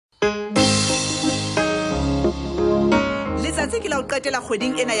matsatsi ke la o qetela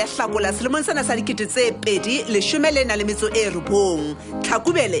kgweding ena ya Hlakola selemong sena sa 2019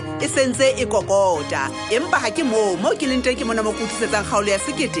 Tlhakubele e sentse e kokota empa ha ke mo ke leng teng ke mona mo kutlwisetsang kgaolo ya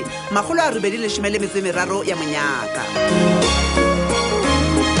 2013 ya Monyaka.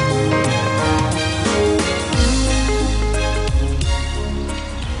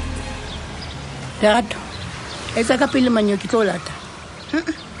 Lerato, etsa ka pele manyo ke tlo lata.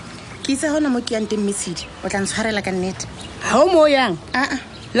 Ke itse hona mo ke yang teng Mesidi, o tla ntshwarela ka nnete. Ha o mo yang?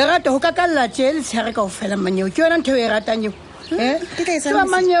 Lerato ho ka kalla tshele tshare ka ofela manyo. Ke yona ntho e ratang yo. Ke tla etsa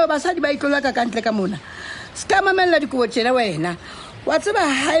manyo basadi ba itlola ka kantle ka mona. Ska mamella dikobo tshela wena. Wa tseba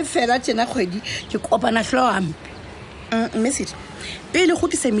ha e fela tsena kgwedi ke kopana hloampe. Mesidi. Pele go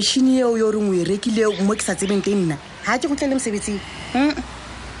tisa machine eo yo re ngwe rekile mo ke sa tsebeng teng nna. Ha ke go tlele mosebetsing.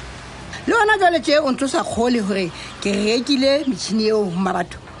 Le ona jale tse o ntlo sa khole hore ke rekile machine eo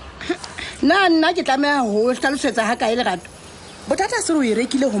mabatho. Nna ke tlameha ho hlalosetsa ha kae Lerato. Botata se re o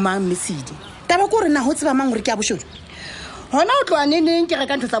rekile ho mang Mesidi? Taba go re na ho tseba mang gore ke a boshodu. Hona o tloa neneng ke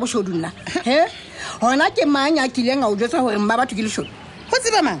reka ntho tsa boshodu nna. Hona ke mang ya kileng a o jwetsa hore mma batho ke leshodu. Ho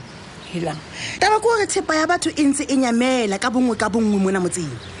tseba mang? Helang. Taba go re tshepa ya batho e ntse e nyamela ka bongwe mona motseng.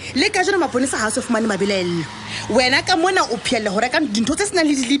 Le ka jona maponesa ha se fumane mabelello. Wena ka mona o phielle ho reka dintho tse sena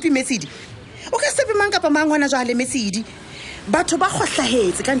le dilipi Mesidi. O ka sepe mang kapa mang hona jwale Mesidi. Batho ba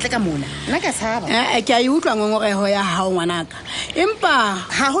khohlahetse ka ntle ka mona. Nna ka tshaba. Ke a e utlwa ngongoreho ya hao ngwanaka. Empa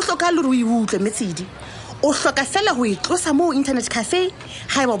ha ho hloka le re o utlwe Mesidi. O hloka fela ho itlosa mo internet cafe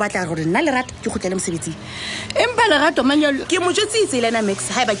ha eba o batla gore nna Lerato ke khotlele mosebetsi. Empa Lerato manyolo ke mo jwetse itse Elena Max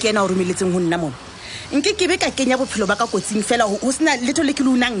ha eba ke yena o romeletseng ho nna mona. Nke ke be ka kenya bophelo ba ka kotsing fela ho sena letho le ke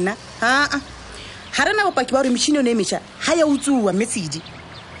lo nang nna. Ha rena bopaki ba re machine ne mesha ha ya utsuwa Mesidi.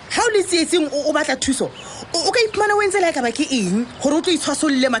 Ha o le tsietseng o batla thuso o ka ipmana o entsela ka ba ke eng gore o tlo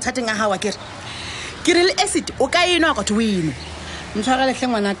itshwasolle mathateng a hawa ke re le acid o ka eno ka twino ntshwara le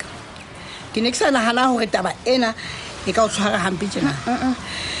ngwanaka ke ne ke sa nahana hore taba ena e ka o tshwara hampe tjena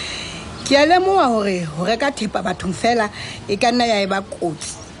ke a lemoa hore ho reka thepa bathong fela e ka nna ya eba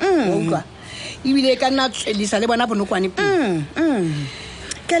kotsi utlwa ebile e ka nna tswelisa le bona bonokwane pele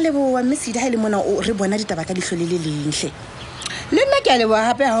ka leboa Mesidi ha ile mona o re bona ditaba ka dihlole le lenhle le nna ke a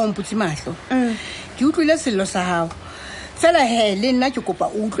leboa hape ha o mputse mahlo ke utlwile sello sa hao fela le nna ke kopa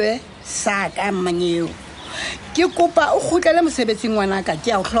o utlwe sa ka manyeo ke kopa o khutlele mosebetsing ngwanaka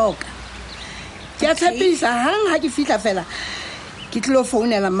ke a o hloka ke a tshepisa hang ha ke fihla fela ke tlo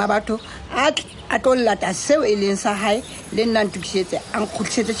founela mmabatho a tlo lata seo e leng sa hae le nna ntukisetse a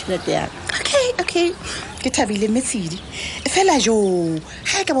nkgutlisetse tšhelete ya okay ke thabile Mesidi fela jo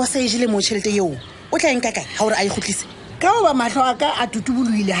ha ka bo sa ejile mo tšhelete eo o tla enka kae ha hore a ikhutlise ka ba mahlo aka a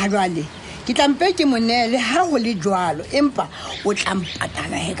tutubuluile ha jwale ke tlampe ke monele ha go le jwalo empa o tla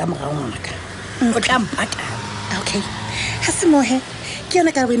mpatala he ka morao ngaka o tla mpatala okay ha se mohe ke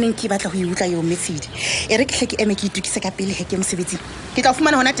yona ka weneng ke batla ho iutla yo Mesidi e re ke hle ke eme ke itukise ka pele he ke mosebetsi ke tla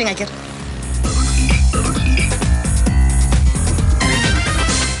fumana hona teng a kere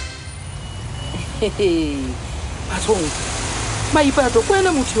bathong maipato kwena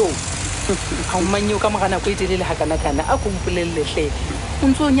motho ha o manyo ka mogana go etelele ha kana a go mpolelle hle o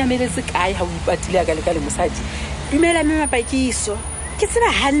ntse o nyameletse kae ha o ipatile ka le ka le mosadi dumela mme mapakiso ke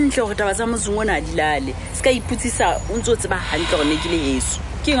tseba hantle gore taba tsa mozung ona a dilale se ka iputsisa o ntse o tseba hantle gore ne ke le Yesu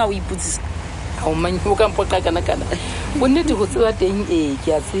ke nga o iputsisa ha o manyo o ka mpoqa kana bonnete go tseba teng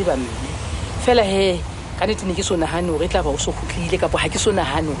ke a tseba mme fela ka nete ne ke so nahane hore tla ba o so khutlile kapo ha ke so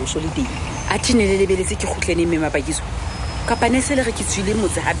nahane hore o so le teng a thine le lebeletse ke khutlene mme mapakiso kapa ne se le re ke tswile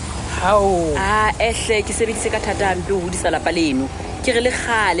motse hape hao ehle ke sebedise ka thata hampe ho hodisa lapa leno ke re le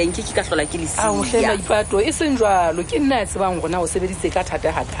khale nke ke ka hlola ke le sia o hlela ipato e seng jwalo ke nna tsebang gona o sebedise ka thata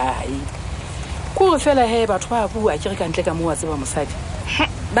ha kae go re fela batho ba bua ke re ka ntle ka mo wa tseba mosadi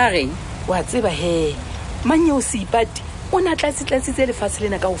ba reng wa tseba manye o se ipati o na tlatsitse le fatshe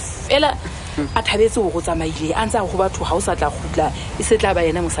lena ka o fela a thabetse go tsamaile a ntse go batho ha o sa tla khutla e se tla ba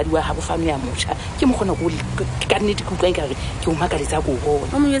yena mosadi wa ha bo fano ya motsha ke mo gona go ka nnete ke utlwa nkare ke o makaletsa go bona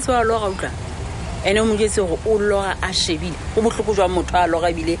o monyetse wa loga utlwa ene o monyetse go o loga a shebile go bohloko jwa motho a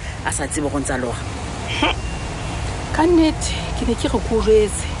loga bile a sa tsebe go ntsa loga ka nnete ke ne ke re go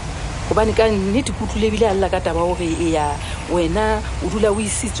retse gobane ka nnete go tlule bile a lla ka taba hore ya wena o dula o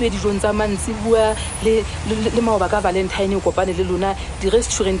isitswe dijong tsa mantsi bua le maoba ka Valentine o kopane le lona di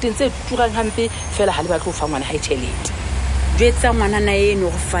restauranteng tse turang hampe fela ha le batlo fa ngwana ha ithelete jwetsa ngwana na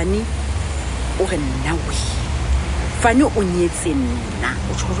eno go fani o re nna we fani o nyetse nna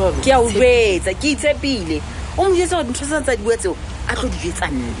o tsholo ke a o jwetsa ke itsepile o mo jetsa go nthosa tsa dibuetseo a tlo di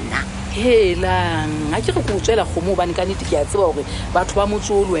jetsa nna helang a ke go tswela go mo bane ka nnete ke a tseba hore batho ba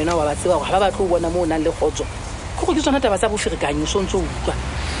motsolo wena wa ba tseba gore ha ba batlo bona mo nang le khotso go ke tsona taba tsa boferekanyo so ntse o utlwa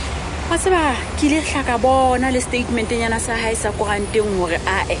wa tseba ke ile hlaka bona le statementenyana sa hae sa koranteng hore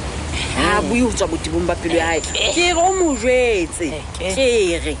ae ha bue ho tswa botibong ba pelo ya hae ke re o mo jwetse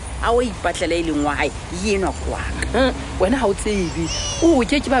ke re a o ipatlela e leng wa hae yenwa kwaka wena ha o tsebe o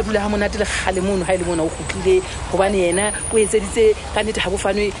ke ba dula ha monate le khale mono ha ile mona o khutlile gobane yena o etseditse ka nete ha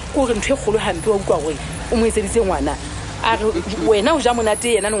bofanwe ko re ntwe kholo hampe wa utlwa gore o mo etseditse ngwana a re wena o ja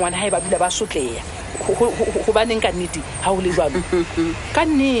monate yena le ngwana ha e ba dula ba sotleya go baneng ka nnete ha o le jwalo ka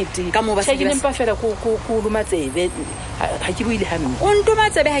nnete Ka moo ba se ke nempa fela ko lumatsebe ha ke buile hampe o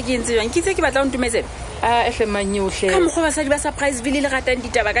ntomatsebe ha ke entse jwang ke tse ke batla o ntometsebe ehle mannyohle ka mokgwa basadi ba surpriseville le ratang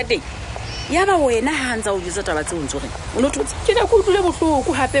ditaba ka teng ya ba wena ha ntsa o jetsa taba tse o ntse gore o no thotse ke na go utlwile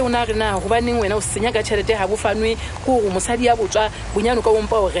bohloko hape o na re na go baneng wena o senya ka tšhelete ha bofanwe ko go mosadi ya botswa bonyano ka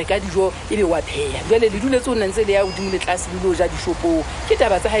bompa o reka dijo e be wa pheya jale le duletse o nantse le ya godimo le tlase le o ja dishopong ke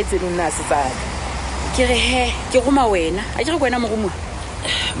taba tsa hae tseno nna se tsale ke re he ke goma wena a ke re wena mogomoa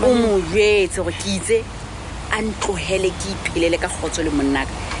o mo jwetse gore ke itse a ntlogele ke iphelele ka kgotso le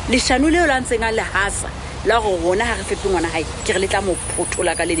monnaka leshano leo la ntseng a le hasa la go gona ha re fepe ngwana hae ke re le tla mo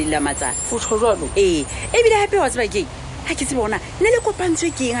phothola ka le leng la matsatsi o tshojalo ebile hape wa tseba keng ha ke tsebe gona ne le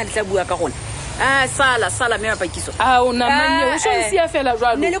kopantswe ke eng ha le tla bua ka gona sala me mapakiso o na manye o so nsia fela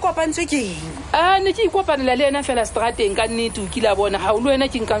jwalo ne le kopantswe ke eng ne ke ikopanela le ena fela strateng ka nnete o kile a bona ha o le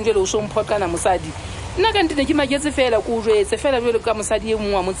wena ke nkang jwele o so mphoqana mosadi nna ka ntene ke maketse fela ko jwetse fela jwele ka mosadi e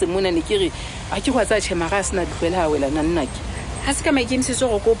mongwe wa motseng mona ne ke re a ke go tsa tshemaga a sena ditlwela ha wela nna nnake ha se ka maikemisetso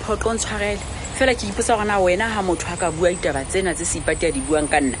go ko phoqo ntshwarele fela ke ipotsa gona wena ha motho a ka bua ditaba tsena tse seipati a di buang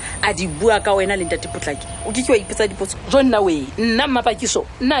ka nna a di bua ka wena le ntate potlaki o ke wa ipotsa dipotso jo nna we nna mmapakiso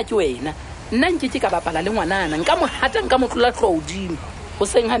nna ke wena nna nke ke ka bapala le ngwanana nka mo hata nka mo tlola tlodimo o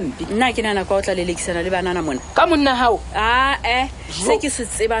seng hampe nna ke nana kwa o tla lelekisana le banana mona ka monna hao se ke se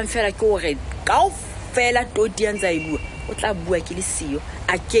tsebang fela ke gore ka fela toti ya ntse a e bua o tla bua ke le siyo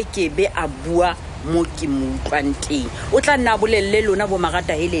a kekebe a bua mo ke mo utlwang teng o tla nna bolelle lona bo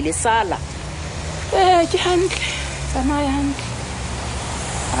magata helele sala ke hantle tsamaya hantle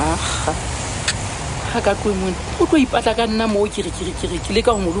ha ka tloe mona o tlo ipatla ka nna moo ke le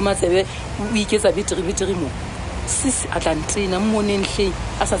ka go molumatsebe o iketsa betere mo sisi a tla ntena mmoneng hleng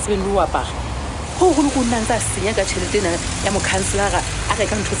a sa tsebeng le o apara go le go nna ntse a senya ka tšhelete ena ya mokhanselara a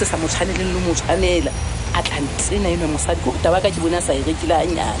reka ntho tse sa mo tshwaneleng le mo tshwanela a tla ntena enwa mosadi ko taba ka ke bone a sa e rekile a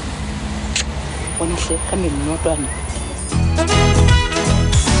nyana bona hle ka mennotwana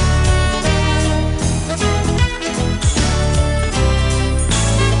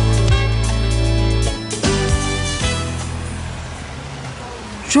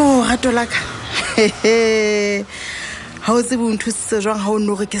jo gato laka ha o tsebe o nthusitse jwang ha o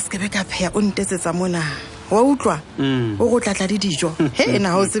nne gore ke sekebe ka pheya o ntetsetsa mona wa utlwa o go tlatla le dijo he ena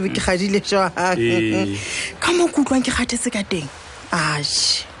ha o tsebe ke gadile jwang ka mo ke utlwang ke gatetse ka teng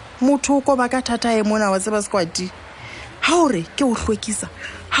ashe motho o koba ka thata e mona wa tseba sekwati ha ore ke o hlwekisa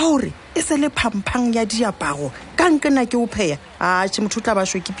ha ore e se le phamphang ya diaparo ka nkena ke o pheya ashe motho o tla ba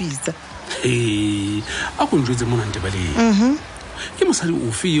shwe ke pitsa a go ntjwetse mona Ntebaleng ke mosadi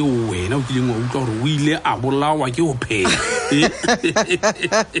o fe yo wena o kileng wa utlwa gore o ile a bolawa ke go pheya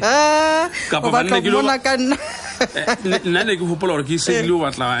ka ba nna ke lo nna ne ke hopola gore ke se ile o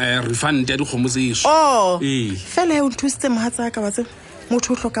batla refund ya dikgomo tseso fela o nthusitse mohatsa ka batse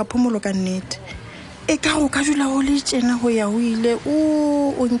motho o hloka phomolo ka nnete e ka go ka dula o le tjena go ya o ile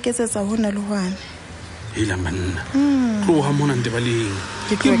o nketsetsa hona le hwana hela manna tloga mona Ntebaleng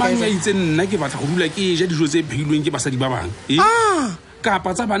ke mang ya itse nna ke batla go dula ke ja dijo tse phehilweng ke basadi ba bang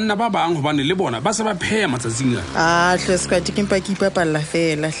kapa tsa banna ba bang gobane le bona ba se ba pheya matsatsing hle sekwati ke mpa ke ipapalla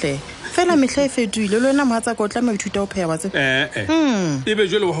fela mehla e fetoile le wena mohatsa ka o tla maithuta o pheya batse ebe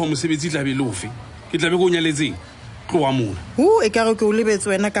jwale wa hao mosebetsi tla be le ofe ke tla be go nyaletseng tloa mona e ka re ke o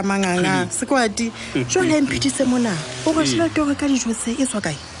lebetse wena ka manganga sekwati jwale mphidise mona o go tšhelete gore ka dijo tse e tswa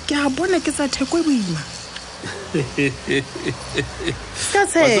kae ke a bona ke tsa theko e boima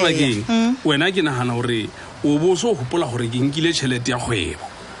wena ke nagana gore o bo so gopola gore ke nkile tšhelete ya kgwebo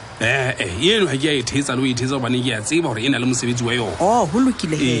eno ga ke a ethetsa le o ethetsa gobane ke a tseba gore e na le mosebetsi wa yone go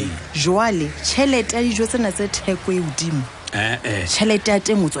lokile jwale tšhelete ya dijo tsena tse theko e godimo tšhelete ya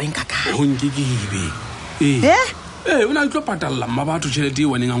teng o tsweng kakae gonke ke ebe o na le tlo patalela mma batho tšhelete e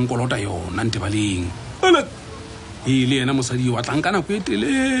waneng a nkolota yona Ntebaleng le yena mosadi wa tlanka nako e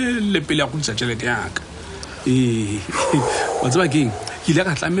telele pele ya go disa tšhelete yaka wa tseba keng ke ile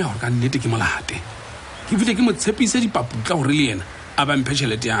ka tlamega gore ka nnete ke molate ke fitlhe ke mo tshepise dipaputla gore le yena a ba mphe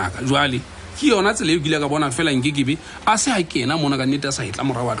tšhelete yaka jwale ke yona tsela eo ke ile ka bona fela nke kebe a se ga kena mona ka nnete a sa etla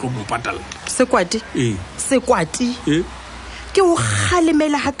morago a tlo bo patala sekwati ke o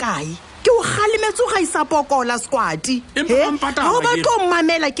galemela ga kae ke o galemetse ga isa pokola squati ga o ba tlo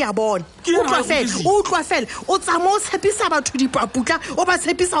mmamela ke a bona o tlwa fela o tsama o tshepisa batho dipaputla o ba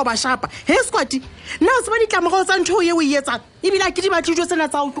tshepisa o ba shapa he squati nna o tseba ditlamorao tsa ntho ye o e etsang ebile a ke di batle dijo tsena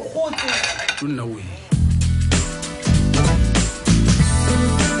tsa o tlogotse nna we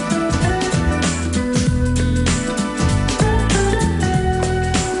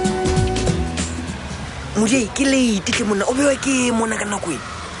mojei ke late ke monna o bewa ke mona ka nako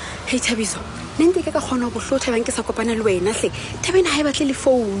ena hei Thabiso ne ntse ke ka kgona go bohlotha bang ke sa kopana le wena hle Thabeng ha e batle le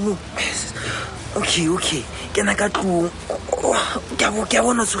founu okay ke na ka tlong ke a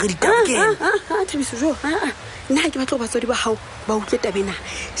bona tsoge ditaba ke Thabiso jo nna ke batlo ba tsodi ba hao ba utlwe Tabena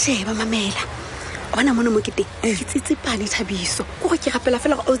sheba mamela bona mona mo ke teng ke tsitsipane Thabiso go ke rapela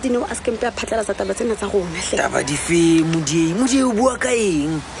fela go Ausdine o askempe a phatlela sa taba tsena tsa rona hle taba di fe mojei o bua ka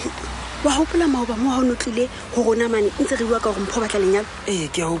eng wa hopola maoba mo ha o notlile go rona mane ntse re bua ka gore mpho batla lenyalo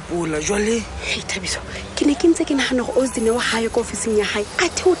ke a hopola jwale hei Thabiso ke ne ke ntse ke nagana go Ausdine wa hae ka ofising ya hae a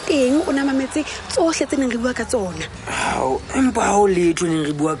the o teng o namametse tsohle tse neng re bua ka tsona empa ha o letho neng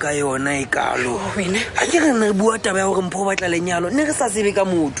re bua ka yona e kalo wena a ke re ne re bua taba ya gore mpho batla lenyalo ne re sa sebe ka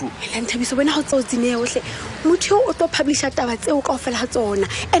motho ela Thabiso wena ha o tsa Ausdine ohle motho o tlo publisha taba tseo ka ofela ha tsona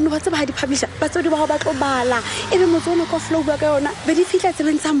and wa tseba ha di publisha batsodi ba ba tlo bala ebe motsone ka flow bua ka yona be di fitla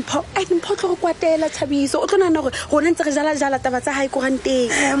tsebeng tsa mpho mpho tlo go kwatela Thabiso o tlo nana gore rona ntse re jala taba tsa hae koranteng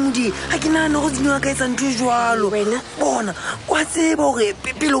modi ha ke nana go dino ka etsa ntho jwalo wena bona kwa tseba gore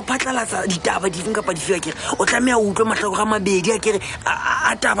pele o phatlalatsa ditaba di feng kapa di fiwa kere o tlamea o utlwe mahlako ga mabedi a kere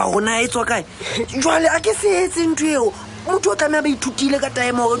a taba rona e tswa kae jwale a ke se etse ntho eo motho o tlamea ba ithutile ka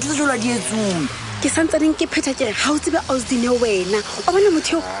time gore thusa jwalo di etsuwe ke santsaneng ke pheta kere ha o tsebe Ausdine wena o bona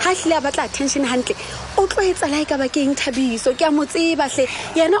motho ha hle a batla attention hantle o tlo etsa like ba keng Thabiso ke a mo tseba hle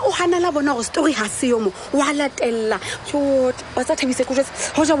yena o hanela bona go story ha se yo mo wa latella tshot wa tsa Thabiso go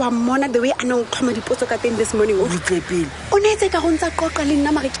jwetsa ho ja wa mmona the way ana o tlhoma dipotso ka teng this morning o ditlepele o netse ka go ntsa qoqa le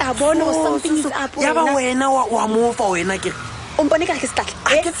nna mare ke a bona go something is up ya ba wena wa mo fa wena ke o mpone ka ke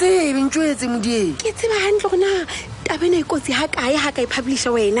statla ke tsebe ntshwetse modie ke tseba hantle gona Tabena e kotsi ha kae ha ka e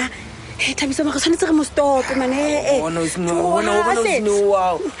publisha wena Thabiso ma go tshwanetse re mo stop mane bona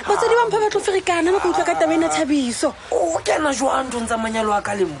wow batsadi ba mpha ba tlo ferekana ba go utlwa ka Tabena Thabiso o kena jwang ntho ntsa manyalo a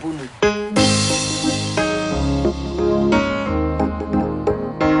ka lempono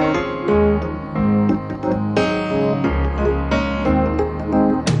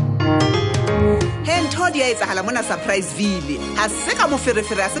di a etsagala mona Surpriseville ga se ka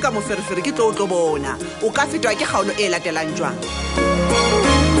moferefere a se ka moferefere ke tlo o tlo bona o ka fetwa ke kgaolo e latelang jwang